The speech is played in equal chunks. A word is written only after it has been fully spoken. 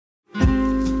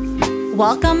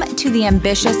Welcome to the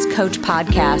Ambitious Coach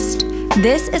Podcast.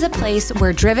 This is a place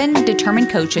where driven, determined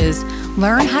coaches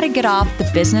learn how to get off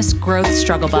the business growth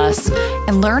struggle bus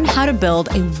and learn how to build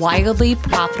a wildly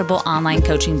profitable online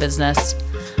coaching business.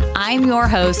 I'm your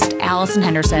host, Allison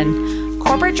Henderson,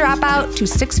 corporate dropout to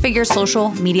six-figure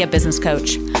social media business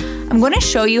coach. I'm going to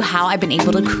show you how I've been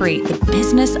able to create the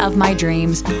business of my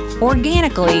dreams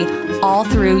organically, all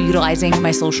through utilizing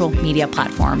my social media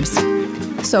platforms.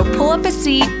 So pull up a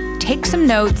seat, take some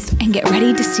notes, and get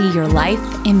ready to see your life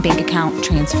and bank account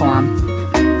transform.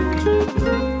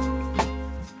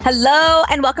 Hello,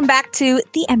 and welcome back to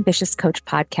the Ambitious Coach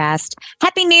Podcast.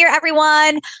 Happy New Year,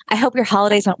 everyone. I hope your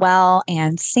holidays went well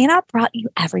and Santa brought you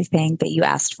everything that you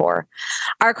asked for.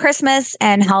 Our Christmas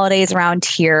and holidays around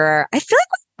here, I feel like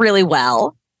went really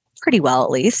well. Pretty well, at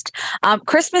least.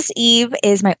 Christmas Eve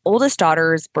is my oldest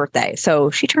daughter's birthday. So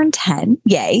she turned 10.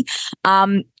 Yay.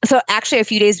 So actually a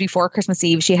few days before Christmas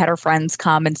Eve, she had her friends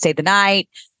come and stay the night.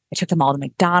 I took them all to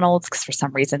McDonald's because for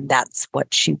some reason that's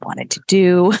what she wanted to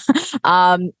do.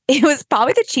 It was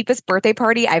probably the cheapest birthday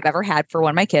party I've ever had for one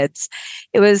of my kids.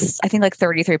 It was, I think, like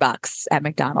 $33 at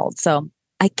McDonald's. So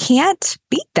I can't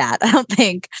beat that, I don't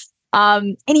think.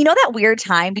 And you know that weird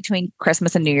time between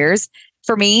Christmas and New Year's?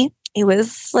 For me, it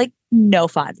was like no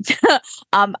fun.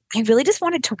 I really just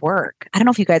wanted to work. I don't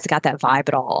know if you guys got that vibe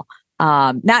at all.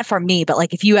 Not from me, but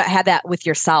like if you had that with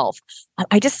yourself,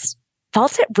 I just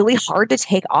felt it really hard to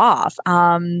take off.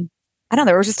 I don't know,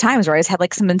 there was just times where I just had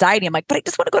like some anxiety. I'm like, but I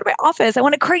just want to go to my office. I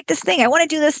want to create this thing. I want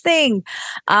to do this thing.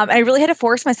 And I really had to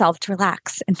force myself to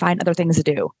relax and find other things to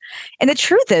do. And the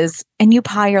truth is, and you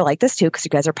probably are like this too, because you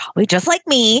guys are probably just like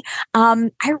me.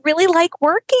 I really like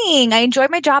working. I enjoy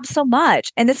my job so much.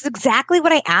 And this is exactly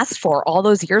what I asked for all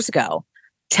those years ago,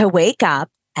 to wake up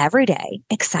every day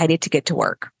excited to get to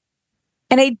work.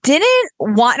 And I didn't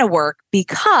want to work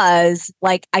because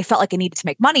like I felt like I needed to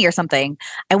make money or something.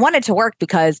 I wanted to work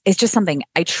because it's just something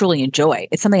I truly enjoy.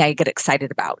 It's something I get excited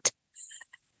about.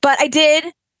 But I did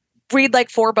read like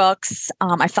 4 books.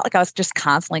 I felt like I was just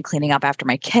constantly cleaning up after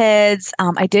my kids.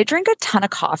 I did drink a ton of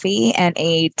coffee and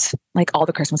ate like all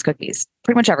the Christmas cookies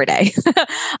pretty much every day. And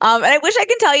I wish I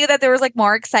could tell you that there was like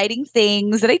more exciting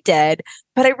things that I did,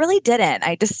 but I really didn't.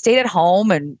 I just stayed at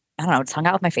home and I don't know, just hung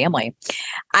out with my family.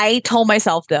 I told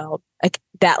myself though, like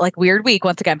that like weird week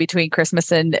once again between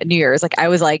Christmas and New Year's, like I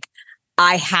was like,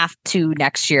 I have to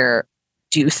next year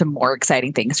do some more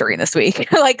exciting things during this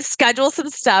week, like schedule some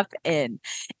stuff in.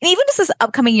 And even just this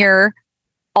upcoming year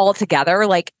altogether,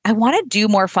 like I want to do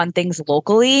more fun things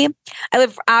locally. I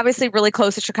live obviously really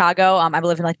close to Chicago. I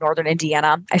live in like Northern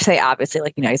Indiana. I say obviously,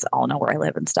 like, you guys all know where I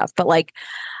live and stuff, but like,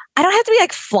 I don't have to be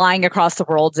like flying across the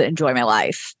world to enjoy my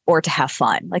life or to have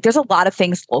fun. Like there's a lot of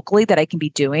things locally that I can be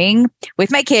doing with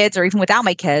my kids or even without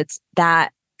my kids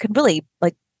that could really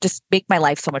like just make my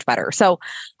life so much better. So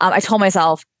I told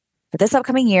myself for this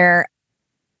upcoming year,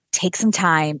 take some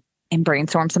time and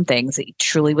brainstorm some things that you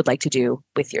truly would like to do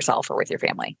with yourself or with your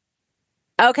family.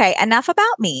 Okay, enough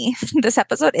about me. This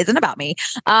episode isn't about me.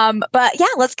 But yeah,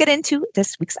 let's get into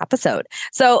this week's episode.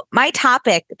 So my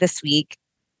topic this week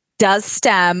does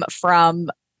stem from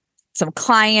some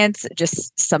clients,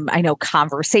 just some, I know,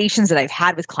 conversations that I've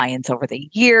had with clients over the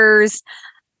years.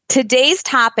 Today's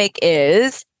topic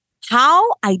is how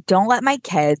I don't let my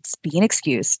kids be an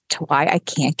excuse to why I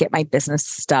can't get my business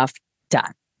stuff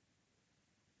done.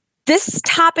 This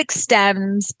topic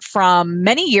stems from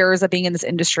many years of being in this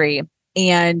industry,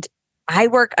 and I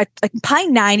work,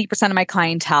 probably 90% of my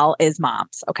clientele is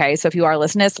moms. Okay. So if you are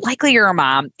listening, it's likely you're a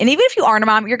mom. And even if you aren't a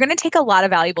mom, you're going to take a lot of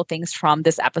valuable things from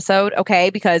this episode. Okay.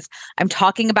 Because I'm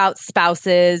talking about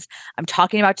spouses. I'm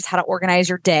talking about just how to organize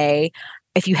your day.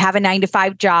 If you have a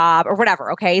 9-to-5 job or whatever.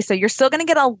 Okay. So you're still going to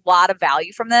get a lot of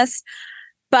value from this.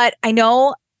 But I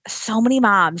know so many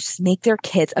moms just make their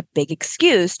kids a big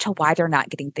excuse to why they're not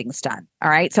getting things done. All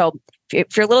right. So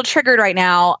if you're a little triggered right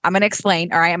now, I'm going to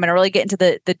explain. All right. I'm going to really get into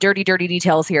the dirty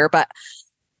details here, but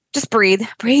just breathe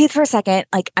for a second.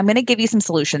 Like I'm going to give you some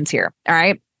solutions here. All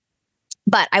right.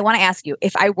 But I want to ask you,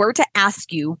 if I were to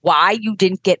ask you why you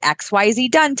didn't get XYZ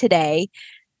done today,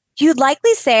 you'd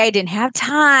likely say I didn't have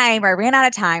time or I ran out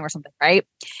of time or something. Right.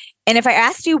 And if I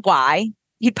asked you why,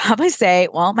 you'd probably say,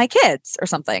 well, my kids or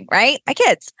something, right? My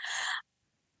kids.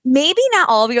 Maybe not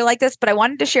all of you are like this, but I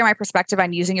wanted to share my perspective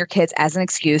on using your kids as an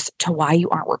excuse to why you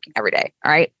aren't working every day.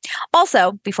 All right.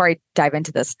 Also, before I dive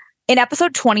into this, in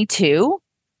episode 22,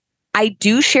 I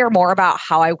do share more about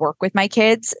how I work with my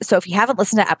kids. So if you haven't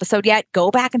listened to that episode yet,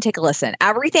 go back and take a listen.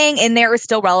 Everything in there is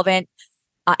still relevant.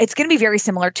 It's going to be very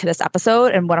similar to this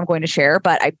episode and what I'm going to share,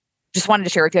 but I just wanted to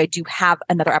share with you, I do have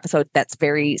another episode that's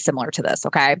very similar to this.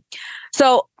 Okay.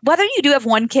 So whether you do have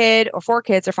 1 kid or 4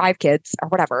 kids or 5 kids or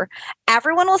whatever,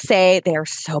 everyone will say they are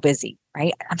so busy,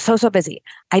 right? I'm so busy.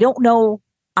 I don't know,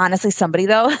 honestly, somebody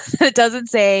though, that doesn't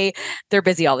say they're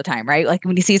busy all the time, right? Like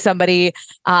when you see somebody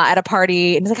at a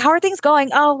party and it's like, how are things going?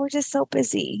 Oh, we're just so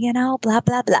busy, blah,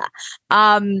 blah,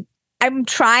 blah. I'm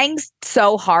trying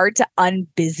so hard to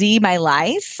unbusy my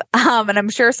life. And I'm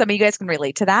sure some of you guys can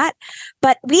relate to that.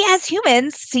 But we as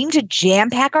humans seem to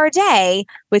jam pack our day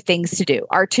with things to do.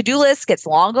 Our to-do list gets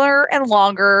longer and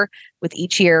longer with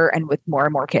each year and with more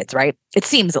and more kids, right? It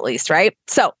seems at least, right?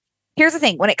 So here's the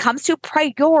thing. When it comes to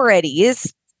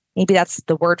priorities, maybe that's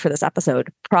the word for this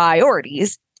episode,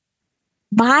 priorities,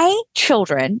 my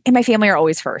children and my family are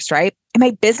always first, right? And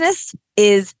my business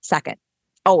is second.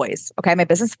 Always. Okay. My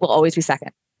business will always be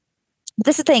second. But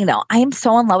this is the thing though. I am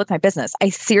so in love with my business. I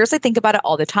seriously think about it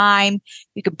all the time.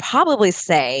 You could probably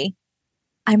say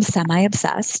I'm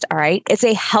semi-obsessed. All right. It's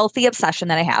a healthy obsession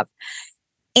that I have.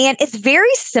 And it's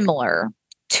very similar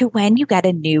to when you get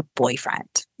a new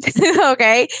boyfriend.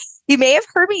 Okay. You may have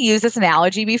heard me use this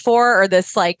analogy before, or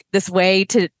this way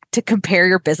to compare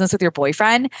your business with your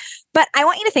boyfriend. But I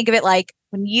want you to think of it like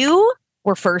when you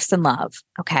were first in love.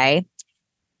 Okay.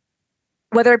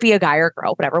 Whether it be a guy or a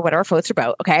girl, whatever floats your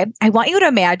boat. Okay. I want you to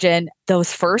imagine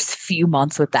those first few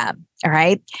months with them. All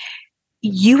right.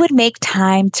 You would make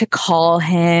time to call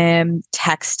him,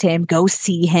 text him, go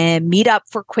see him, meet up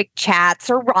for quick chats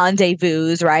or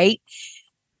rendezvous, right?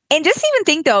 And just even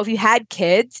think though, if you had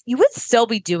kids, you would still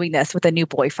be doing this with a new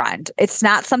boyfriend. It's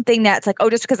not something that's like, oh,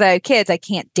 just because I have kids, I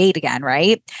can't date again,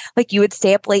 right? Like you would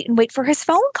stay up late and wait for his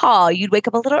phone call. You'd wake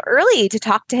up a little early to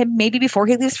talk to him maybe before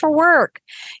he leaves for work.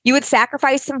 You would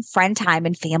sacrifice some friend time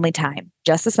and family time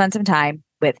just to spend some time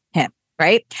with him,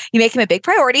 right? You make him a big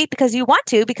priority because you want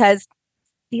to, because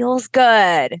it feels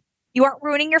good. You aren't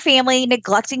ruining your family,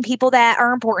 neglecting people that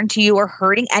are important to you, or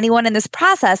hurting anyone in this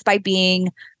process by being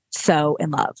so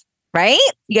in love, right?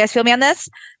 You guys feel me on this?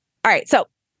 All right. So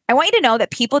I want you to know that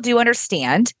people do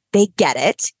understand. They get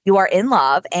it. You are in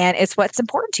love and it's what's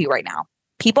important to you right now.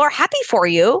 People are happy for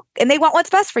you and they want what's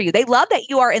best for you. They love that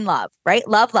you are in love, right?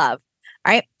 Love. All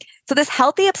right. So this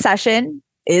healthy obsession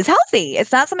is healthy.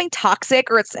 It's not something toxic,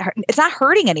 or it's not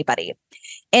hurting anybody.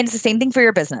 And it's the same thing for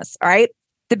your business. All right.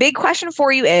 The big question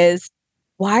for you is,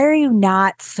 why are you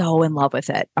not so in love with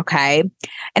it? Okay.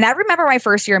 And I remember my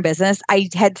first year in business, I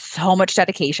had so much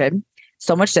dedication,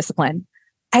 so much discipline.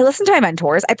 I listened to my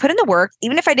mentors. I put in the work,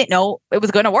 even if I didn't know it was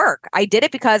going to work. I did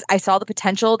it because I saw the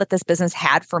potential that this business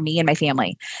had for me and my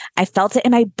family. I felt it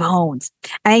in my bones.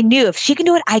 And I knew if she can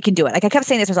do it, I can do it. Like I kept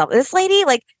saying this to myself, this lady,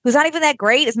 like who's not even that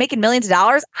great, is making millions of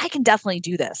dollars. I can definitely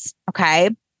do this. Okay.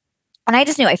 And I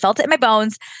just knew, I felt it in my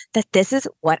bones that this is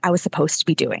what I was supposed to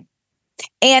be doing.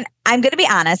 And I'm going to be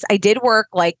honest, I did work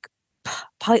like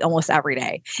probably almost every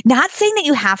day. Not saying that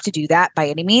you have to do that by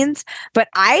any means, but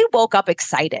I woke up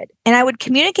excited and I would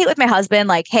communicate with my husband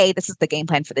like, hey, this is the game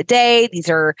plan for the day. These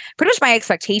are pretty much my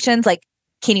expectations. Like,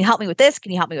 can you help me with this?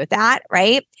 Can you help me with that?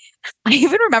 Right. I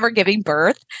even remember giving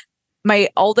birth. My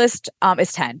oldest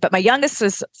is 10, but my youngest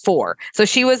was 4. So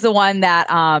she was the one that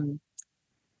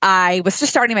I was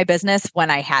just starting my business when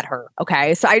I had her.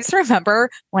 Okay. So I just remember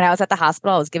when I was at the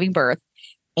hospital, I was giving birth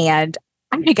and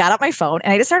I got out my phone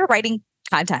and I just started writing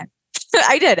content.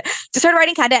 I did. Just started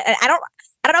writing content. And I don't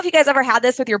know if you guys ever had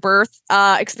this with your birth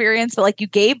experience, but like you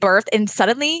gave birth and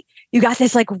suddenly you got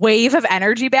this like wave of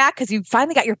energy back because you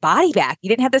finally got your body back. You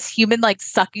didn't have this human like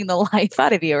sucking the life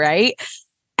out of you, right?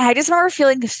 And I just remember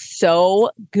feeling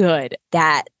so good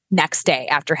that next day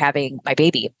after having my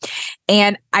baby.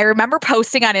 And I remember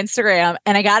posting on Instagram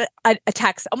and I got a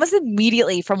text almost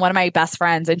immediately from one of my best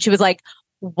friends. And she was like,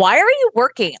 why are you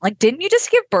working? Like, didn't you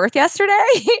just give birth yesterday?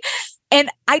 And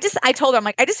I told her, I'm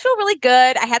like, I just feel really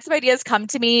good. I had some ideas come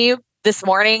to me this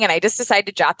morning and I just decided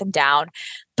to jot them down.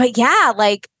 But yeah,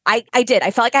 like I did.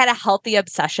 I felt like I had a healthy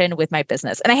obsession with my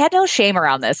business and I had no shame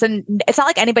around this. And it's not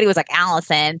like anybody was like,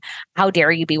 Allison, how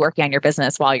dare you be working on your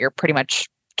business while you're pretty much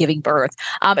giving birth?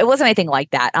 It wasn't anything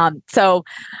like that. So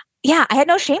yeah, I had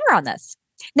no shame around this.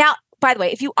 Now, by the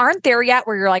way, if you aren't there yet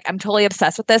where you're like, I'm totally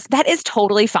obsessed with this, that is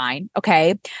totally fine.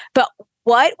 Okay. But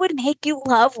what would make you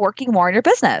love working more in your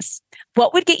business?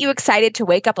 What would get you excited to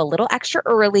wake up a little extra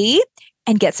early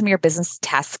and get some of your business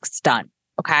tasks done?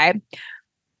 Okay.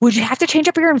 Would you have to change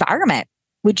up your environment?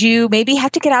 Would you maybe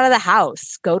have to get out of the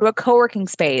house, go to a co-working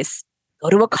space,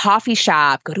 go to a coffee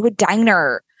shop, go to a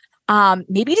diner?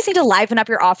 Maybe you just need to liven up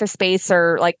your office space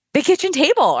or like the kitchen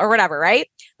table or whatever, right?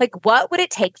 Like, what would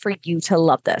it take for you to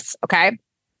love this? Okay.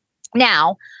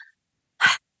 Now,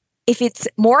 If it's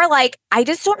more like, I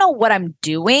just don't know what I'm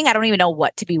doing. I don't even know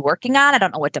what to be working on. I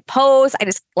don't know what to post. I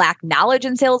just lack knowledge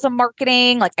in sales and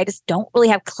marketing. Like, I just don't really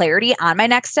have clarity on my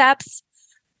next steps.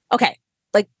 Okay.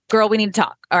 Like, girl, we need to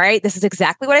talk. All right. This is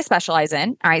exactly what I specialize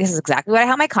in. All right. This is exactly what I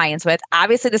help my clients with.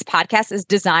 Obviously, this podcast is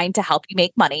designed to help you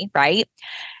make money, right?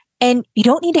 And you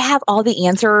don't need to have all the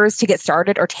answers to get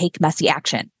started or take messy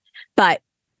action. But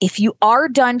if you are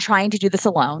done trying to do this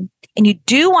alone and you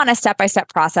do want a step-by-step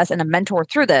process and a mentor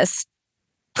through this,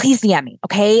 please DM me.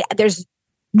 Okay. There's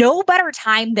no better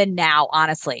time than now,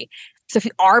 honestly. So if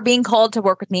you are being called to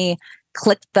work with me,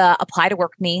 click the apply to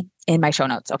work with me in my show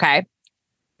notes. Okay.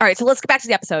 All right. So let's get back to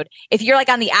the episode. If you're like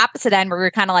on the opposite end where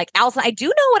you're kind of like, Allison, I do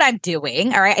know what I'm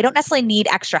doing. All right. I don't necessarily need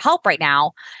extra help right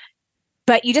now,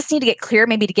 but you just need to get clear,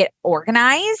 maybe to get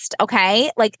organized.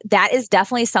 Okay. Like, that is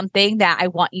definitely something that I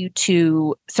want you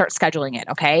to start scheduling it.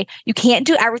 Okay. You can't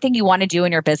do everything you want to do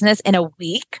in your business in a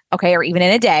week. Okay. Or even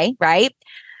in a day. Right.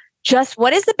 Just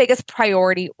what is the biggest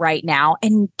priority right now,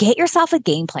 and get yourself a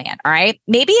game plan. All right.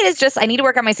 Maybe it is just, I need to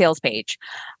work on my sales page.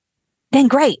 Then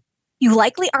great. You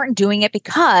likely aren't doing it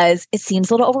because it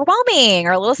seems a little overwhelming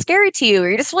or a little scary to you, or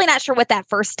you're just really not sure what that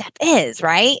first step is.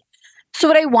 Right. So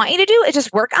what I want you to do is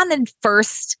just work on the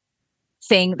first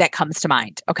thing that comes to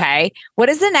mind. Okay. What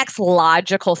is the next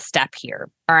logical step here?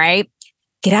 All right.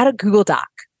 Get out a Google Doc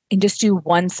and just do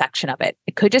one section of it.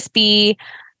 It could just be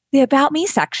the About Me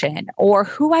section, or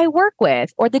who I work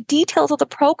with, or the details of the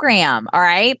program. All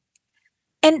right.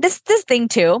 And this thing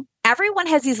too, everyone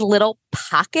has these little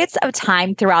pockets of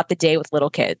time throughout the day with little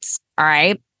kids. All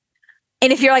right.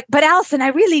 And if you're like, but Allison, I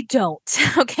really don't.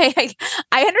 Okay.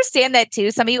 I understand that too.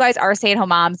 Some of you guys are stay-at-home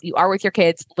moms. You are with your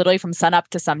kids literally from sun up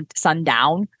to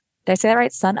sundown. Did I say that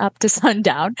right? Sun up to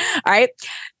sundown. All right.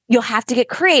 You'll have to get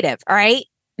creative. All right.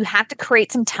 You have to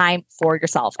create some time for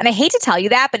yourself. And I hate to tell you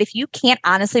that, but if you can't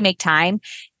honestly make time,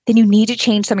 then you need to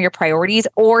change some of your priorities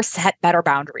or set better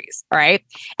boundaries. All right.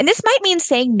 And this might mean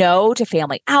saying no to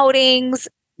family outings,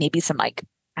 maybe some like,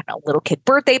 I don't know, little kid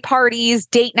birthday parties,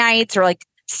 date nights, or like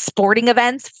sporting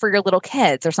events for your little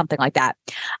kids or something like that.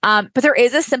 But there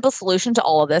is a simple solution to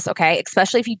all of this. Okay.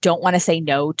 Especially if you don't want to say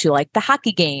no to like the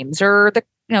hockey games or the,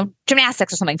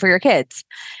 gymnastics or something for your kids.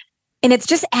 And it's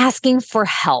just asking for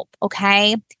help.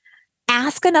 Okay.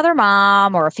 Ask another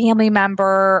mom or a family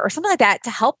member or something like that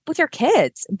to help with your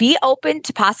kids. Be open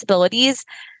to possibilities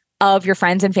of your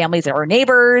friends and families or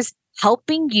neighbors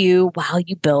helping you while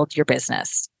you build your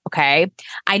business. Okay.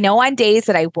 I know on days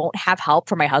that I won't have help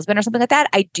from my husband or something like that,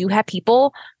 I do have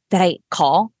people that I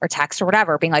call or text or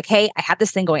whatever, being like, hey, I have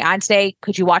this thing going on today.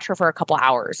 Could you watch her for a couple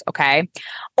hours? Okay.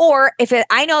 Or if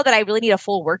I know that I really need a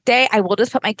full work day, I will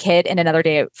just put my kid in another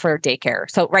day for daycare.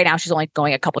 So right now she's only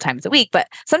going a couple times a week, but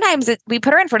sometimes we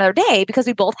put her in for another day because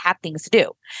we both have things to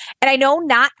do. And I know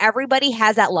not everybody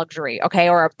has that luxury, okay,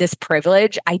 or this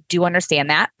privilege. I do understand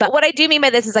that. But what I do mean by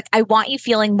this is like, I want you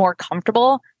feeling more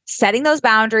comfortable setting those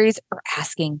boundaries or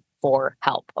asking for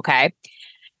help. Okay.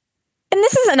 And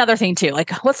this is another thing too.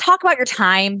 Like, let's talk about your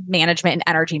time management and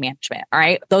energy management. All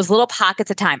right. Those little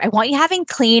pockets of time. I want you having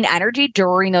clean energy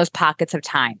during those pockets of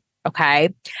time. Okay.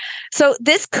 So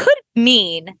this could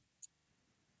mean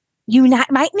you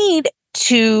might need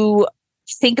to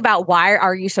think about, why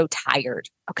are you so tired?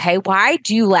 Okay. Why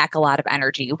do you lack a lot of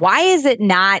energy? Why is it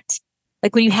not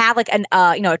like when you have like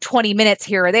 20 minutes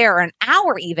here or there or an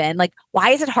hour even, like, why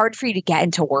is it hard for you to get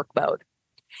into work mode?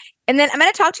 And then I'm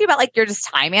going to talk to you about like your just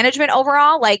time management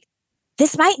overall. Like,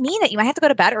 this might mean that you might have to go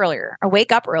to bed earlier or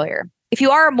wake up earlier. If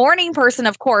you are a morning person,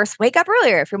 of course, wake up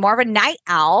earlier. If you're more of a night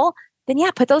owl, then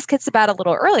yeah, put those kids to bed a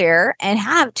little earlier and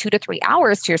have 2 to 3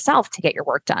 hours to yourself to get your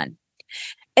work done.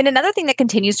 And another thing that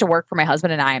continues to work for my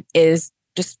husband and I is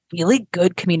just really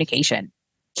good communication.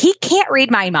 He can't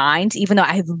read my mind, even though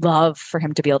I'd love for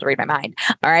him to be able to read my mind.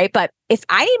 All right. But if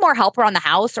I need more help around the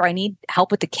house or I need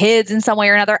help with the kids in some way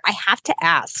or another, I have to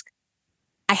ask.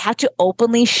 I have to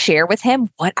openly share with him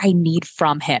what I need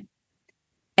from him.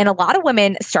 And a lot of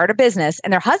women start a business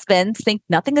and their husbands think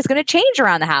nothing is going to change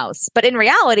around the house. But in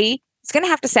reality, he's going to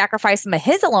have to sacrifice some of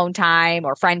his alone time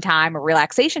or friend time or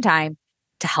relaxation time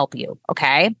to help you.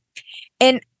 Okay.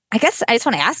 And I guess I just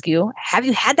want to ask you, have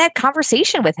you had that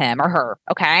conversation with him or her?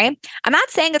 Okay. I'm not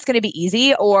saying it's going to be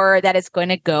easy or that it's going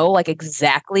to go like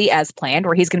exactly as planned,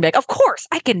 where he's going to be like, of course,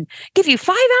 I can give you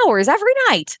 5 hours every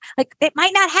night. Like, it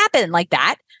might not happen like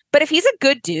that. But if he's a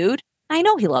good dude, I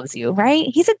know he loves you, right?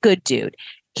 He's a good dude.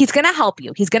 He's going to help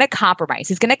you. He's going to compromise.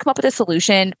 He's going to come up with a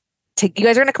solution. You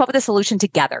guys are going to come up with a solution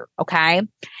together. Okay.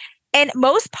 And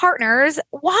most partners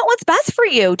want what's best for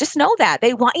you. Just know that.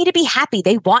 They want you to be happy.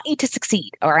 They want you to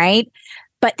succeed. All right.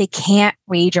 but they can't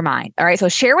read your mind. All right. So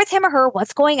share with him or her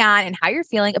what's going on and how you're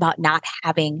feeling about not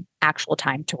having actual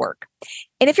time to work.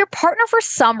 And if your partner for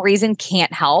some reason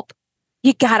can't help,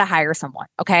 you got to hire someone.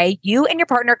 Okay. You and your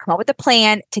partner come up with a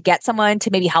plan to get someone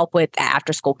to maybe help with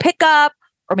after school pickup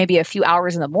or maybe a few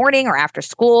hours in the morning or after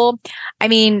school. I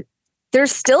mean,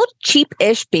 there's still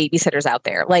cheap-ish babysitters out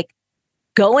there. Like,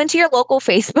 go into your local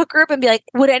Facebook group and be like,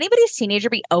 would anybody's teenager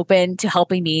be open to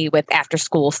helping me with after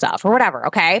school stuff or whatever?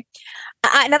 Okay.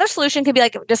 Another solution could be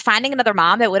like just finding another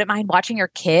mom that wouldn't mind watching your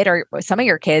kid or some of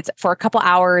your kids for a couple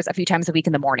hours a few times a week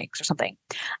in the mornings or something.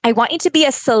 I want you to be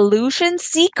a solution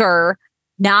seeker,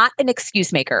 not an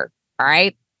excuse maker. All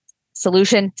right.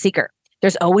 Solution seeker.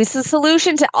 There's always a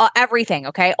solution to everything.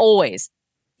 Okay. Always.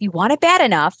 If you want it bad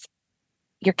enough,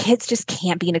 your kids just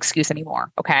can't be an excuse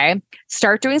anymore. Okay.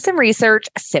 Start doing some research,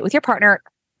 sit with your partner,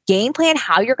 game plan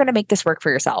how you're going to make this work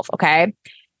for yourself. Okay.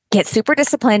 Get super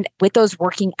disciplined with those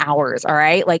working hours. All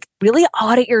right. Like really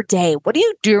audit your day. What are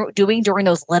you doing during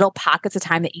those little pockets of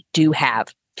time that you do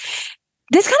have?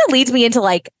 This kind of leads me into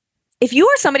like, if you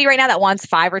are somebody right now that wants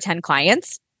 5 or 10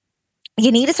 clients,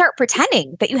 you need to start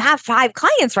pretending that you have 5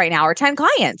 clients right now or 10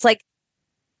 clients. Like,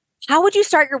 how would you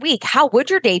start your week? How would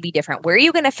your day be different? Where are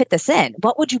you going to fit this in?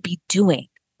 What would you be doing?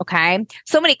 Okay.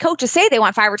 So many coaches say they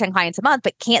want 5 or 10 clients a month,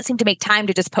 but can't seem to make time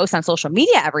to just post on social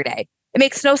media every day. It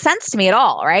makes no sense to me at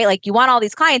all, right? Like you want all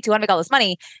these clients, you want to make all this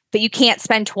money, but you can't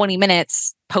spend 20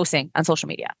 minutes posting on social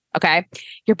media. Okay.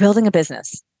 You're building a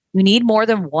business. You need more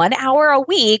than 1 hour a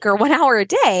week or 1 hour a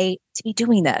day to be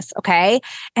doing this. Okay.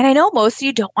 And I know most of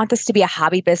you don't want this to be a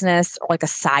hobby business or like a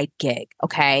side gig.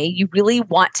 Okay. You really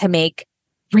want to make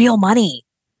real money.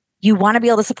 You want to be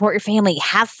able to support your family,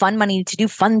 have fun money to do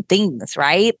fun things,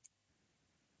 right?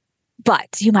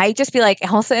 But you might just be like,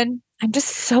 Allison, I'm just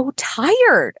so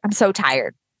tired. I'm so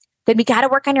tired. Then we got to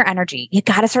work on your energy. You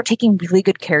got to start taking really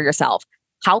good care of yourself.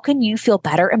 How can you feel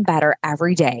better and better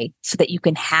every day so that you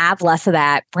can have less of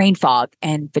that brain fog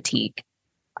and fatigue?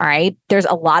 All right. There's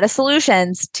a lot of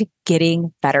solutions to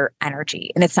getting better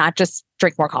energy. And it's not just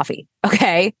drink more coffee.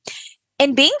 Okay.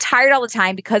 And being tired all the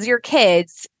time because of your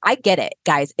kids, I get it,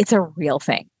 guys. It's a real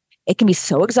thing. It can be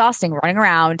so exhausting running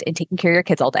around and taking care of your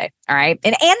kids all day. All right.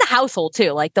 And the household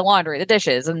too, like the laundry, the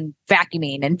dishes and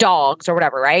vacuuming and dogs or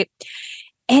whatever. Right.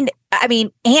 And I mean,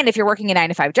 and if you're working a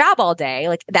 9-to-5 job all day,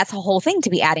 like that's a whole thing to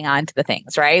be adding on to the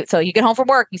things. Right. So you get home from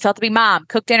work, you still have to be mom,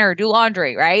 cook dinner, do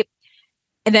laundry. Right.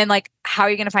 And then like, how are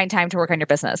you going to find time to work on your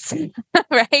business?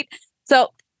 Right. So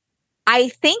I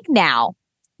think now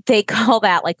they call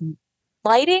that like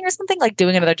lighting or something, like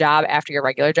doing another job after your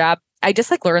regular job. I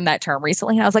just like learned that term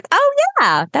recently and I was like, oh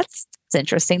yeah, that's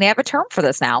interesting. They have a term for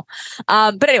this now.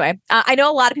 But anyway, I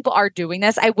know a lot of people are doing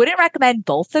this. I wouldn't recommend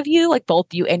both of you, like both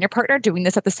you and your partner doing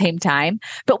this at the same time.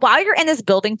 But while you're in this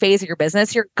building phase of your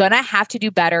business, you're going to have to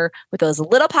do better with those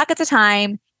little pockets of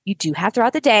time you do have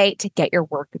throughout the day to get your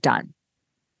work done.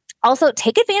 Also,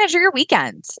 take advantage of your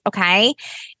weekends, okay?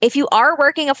 If you are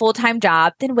working a full-time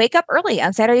job, then wake up early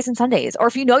on Saturdays and Sundays. Or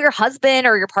if you know your husband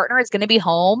or your partner is going to be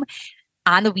home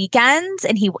on the weekends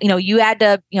and you had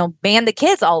to, man the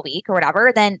kids all week or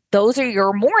whatever, then those are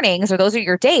your mornings or those are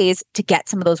your days to get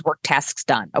some of those work tasks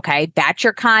done, okay? Batch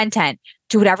your content,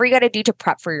 do whatever you got to do to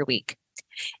prep for your week.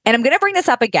 And I'm going to bring this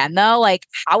up again, though. Like,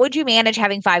 how would you manage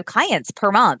having 5 clients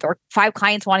per month or 5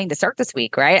 clients wanting to start this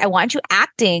week, right? I want you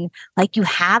acting like you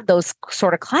have those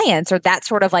sort of clients or that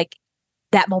sort of like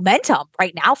that momentum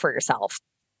right now for yourself.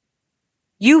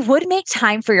 You would make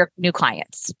time for your new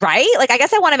clients, right? Like, I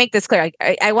guess I want to make this clear.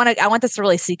 I want this to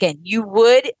really sink in. You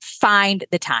would find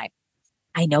the time.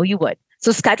 I know you would.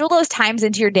 So schedule those times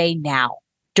into your day now,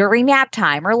 during nap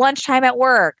time or lunchtime at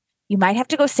work. You might have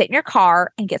to go sit in your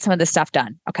car and get some of this stuff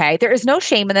done. Okay. There is no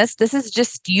shame in this. This is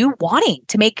just you wanting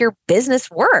to make your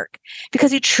business work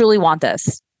because you truly want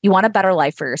this. You want a better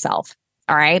life for yourself.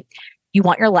 All right. You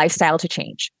want your lifestyle to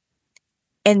change.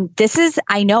 And this is,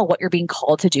 I know what you're being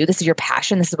called to do. This is your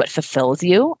passion. This is what fulfills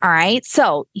you. All right.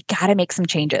 So you got to make some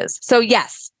changes. So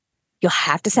yes, you'll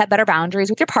have to set better boundaries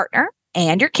with your partner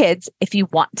and your kids if you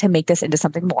want to make this into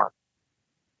something more.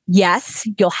 Yes,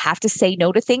 you'll have to say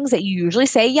no to things that you usually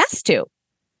say yes to.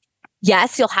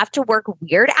 Yes, you'll have to work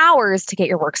weird hours to get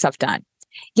your work stuff done.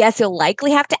 Yes, you'll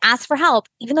likely have to ask for help,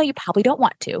 even though you probably don't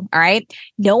want to. All right.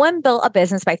 No one built a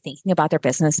business by thinking about their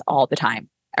business all the time.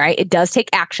 All right. It does take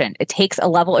action. It takes a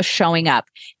level of showing up,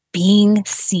 being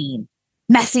seen,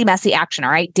 messy action.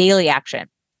 All right. Daily action.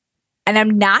 And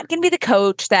I'm not going to be the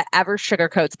coach that ever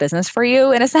sugarcoats business for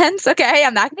you in a sense. Okay.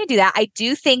 I'm not going to do that. I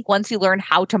do think once you learn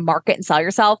how to market and sell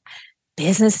yourself,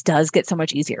 business does get so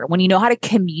much easier. When you know how to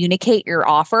communicate your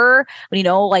offer, when you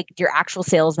know like your actual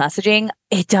sales messaging,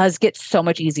 it does get so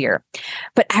much easier.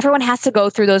 But everyone has to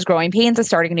go through those growing pains of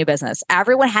starting a new business.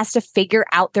 Everyone has to figure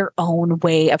out their own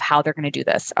way of how they're going to do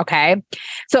this. Okay.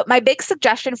 So my big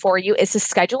suggestion for you is to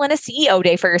schedule in a CEO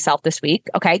day for yourself this week.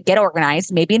 Okay. Get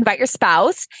organized. Maybe invite your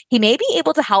spouse. He may be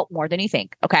able to help more than you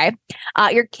think. Okay.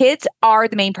 Your kids are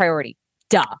the main priority.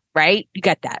 Duh. Right? You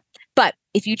get that. But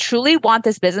if you truly want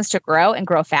this business to grow and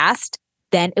grow fast,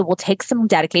 then it will take some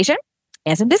dedication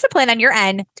and some discipline on your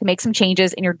end to make some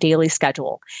changes in your daily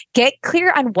schedule. Get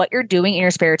clear on what you're doing in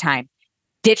your spare time.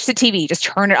 Ditch the TV, just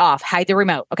turn it off, hide the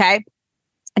remote, okay?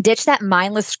 Ditch that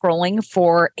mindless scrolling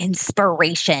for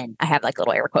inspiration. I have like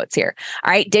little air quotes here.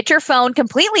 All right. Ditch your phone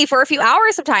completely for a few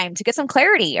hours of time to get some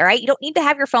clarity. All right. You don't need to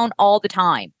have your phone all the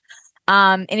time.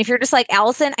 And if you're just like,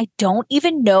 Allison, I don't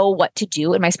even know what to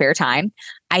do in my spare time.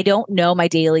 I don't know my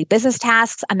daily business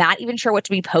tasks. I'm not even sure what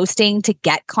to be posting to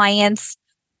get clients.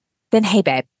 Then, hey,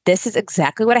 babe, this is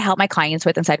exactly what I help my clients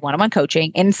with inside one-on-one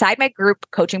coaching, inside my group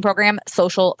coaching program,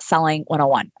 Social Selling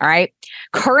 101. All right.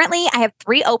 Currently, I have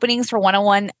 3 openings for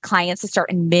one-on-one clients to start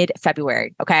in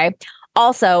mid-February. Okay.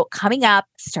 Also, coming up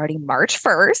starting March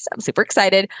 1st, I'm super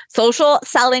excited. Social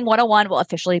Selling 101 will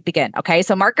officially begin. Okay.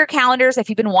 So mark your calendars if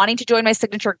you've been wanting to join my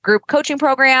signature group coaching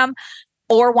program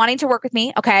or wanting to work with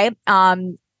me. Okay.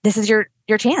 This is your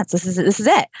chance. This is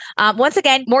it. Once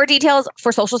again, more details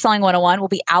for Social Selling 101 will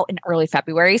be out in early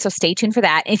February. So stay tuned for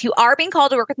that. And if you are being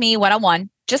called to work with me one-on-one,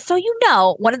 just so you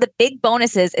know, one of the big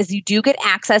bonuses is you do get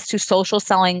access to Social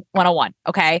Selling 101.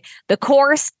 Okay. The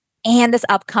course and this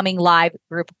upcoming live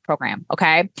group program.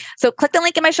 Okay. So click the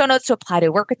link in my show notes to apply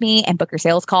to work with me and book your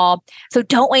sales call. So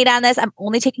don't wait on this. I'm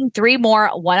only taking 3 more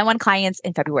one-on-one clients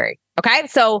in February. Okay.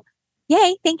 So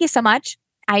yay. Thank you so much.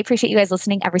 I appreciate you guys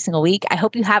listening every single week. I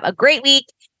hope you have a great week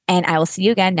and I will see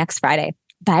you again next Friday.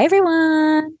 Bye,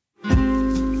 everyone.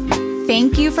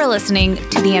 Thank you for listening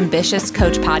to the Ambitious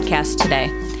Coach podcast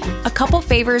today. A couple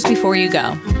favors before you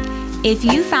go. If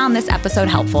you found this episode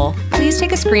helpful, please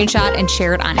take a screenshot and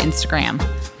share it on Instagram.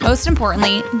 Most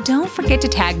importantly, don't forget to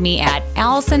tag me at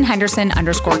Allison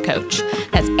Henderson_coach.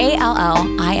 That's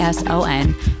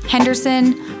ALLISON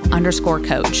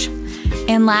Henderson_coach.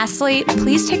 And lastly,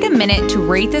 please take a minute to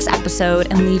rate this episode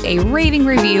and leave a raving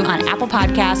review on Apple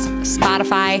Podcasts,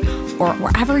 Spotify, or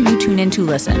wherever you tune in to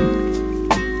listen.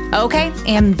 Okay,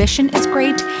 ambition is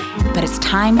great, but it's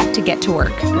time to get to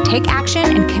work. Take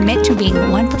action and commit to being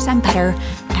 1% better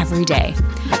every day.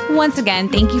 Once again,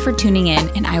 thank you for tuning in,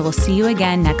 and I will see you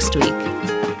again next week.